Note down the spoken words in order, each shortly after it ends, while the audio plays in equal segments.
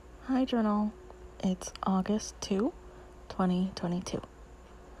Hi Journal, it's August 2, 2022.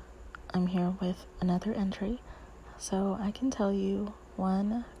 I'm here with another entry so I can tell you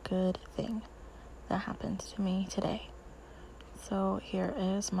one good thing that happened to me today. So here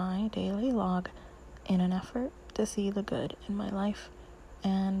is my daily log in an effort to see the good in my life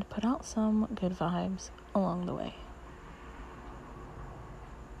and put out some good vibes along the way.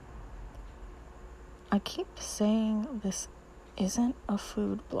 I keep saying this isn't a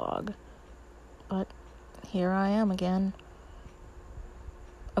food blog, but here I am again.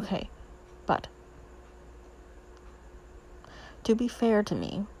 Okay, but to be fair to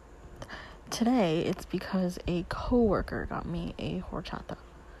me, today it's because a coworker got me a horchata.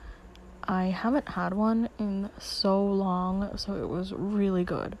 I haven't had one in so long, so it was really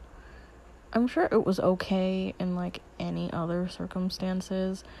good. I'm sure it was okay in like any other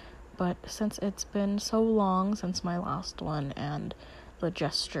circumstances, but since it's been so long since my last one and the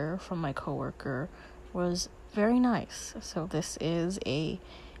gesture from my coworker was very nice, so this is a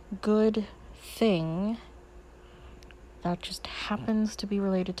good thing that just happens to be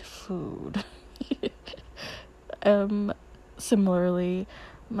related to food. Similarly,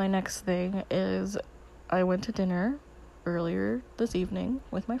 my next thing is I went to dinner earlier this evening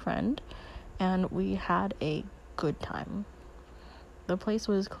with my friend and we had a good time. The place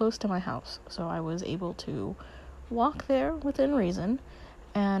was close to my house, so I was able to walk there within reason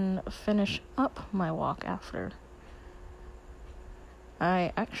and finish up my walk after.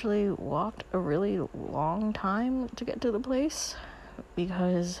 I actually walked a really long time to get to the place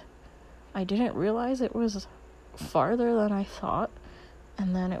because I didn't realize it was farther than I thought,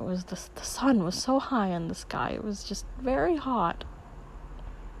 and then it was the sun was so high in the sky, it was just very hot.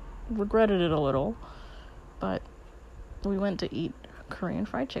 Regretted it a little, but we went to eat Korean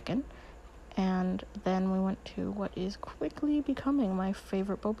fried chicken, and then we went to what is quickly becoming my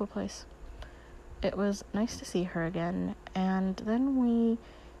favorite boba place. It was nice to see her again, and then we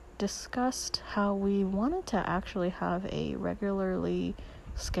discussed how we wanted to actually have a regularly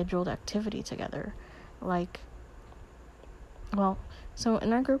scheduled activity together. So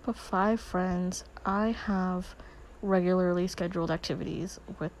in our group of 5 friends, I have regularly scheduled activities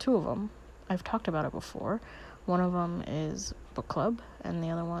with 2 of them. I've talked about it before. One of them is book club, and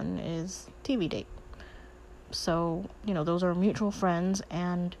the other one is TV date. So, those are mutual friends,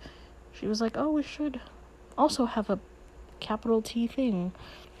 and she was like, oh, we should also have a capital T thing.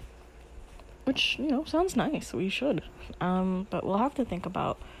 Which, sounds nice. We should. But we'll have to think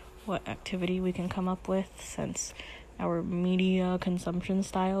about what activity we can come up with since our media consumption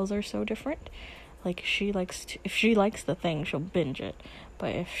styles are so different. Like, if she likes the thing, she'll binge it.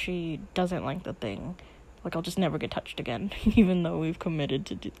 But if she doesn't like the thing, I'll just never get touched again, even though we've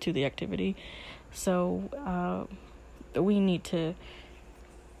committed to the activity. So, we need to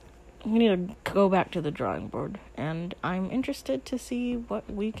go back to the drawing board, and I'm interested to see what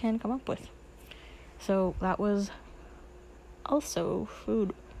we can come up with. So that was also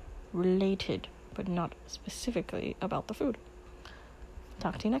food related, but not specifically about the food.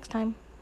 Talk to you next time.